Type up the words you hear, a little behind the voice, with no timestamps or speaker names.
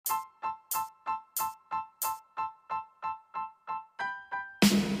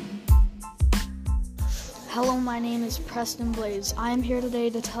Hello, my name is Preston Blaze. I am here today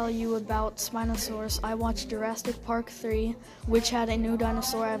to tell you about Spinosaurus. I watched Jurassic Park 3, which had a new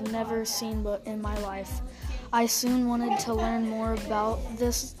dinosaur I've never seen but in my life. I soon wanted to learn more about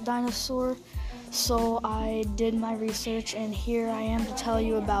this dinosaur, so I did my research, and here I am to tell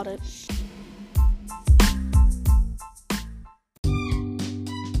you about it.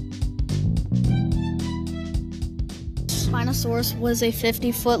 Spinosaurus was a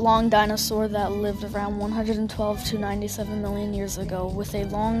 50-foot-long dinosaur that lived around 112 to 97 million years ago, with a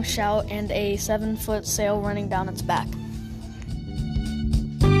long snout and a 7-foot sail running down its back.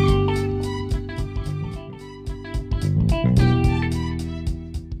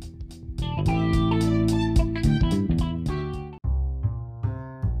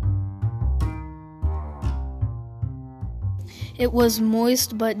 It was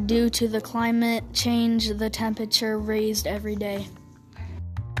moist, but due to the climate change, the temperature raised every day.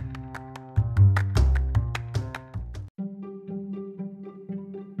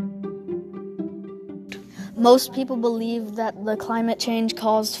 Most people believe that the climate change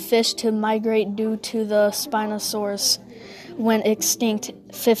caused fish to migrate due to the Spinosaurus went extinct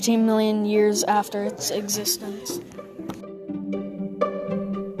 15 million years after its existence.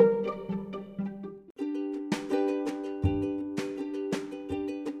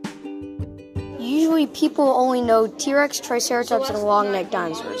 Usually people only know T-Rex, Triceratops, and long-necked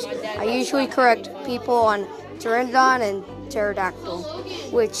dinosaurs. I usually correct people on Pteranodon and Pterodactyl,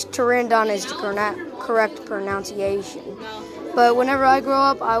 which Pteranodon is the correct pronunciation. But whenever I grow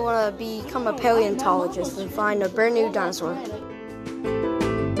up, I want to become a paleontologist and find a brand new dinosaur.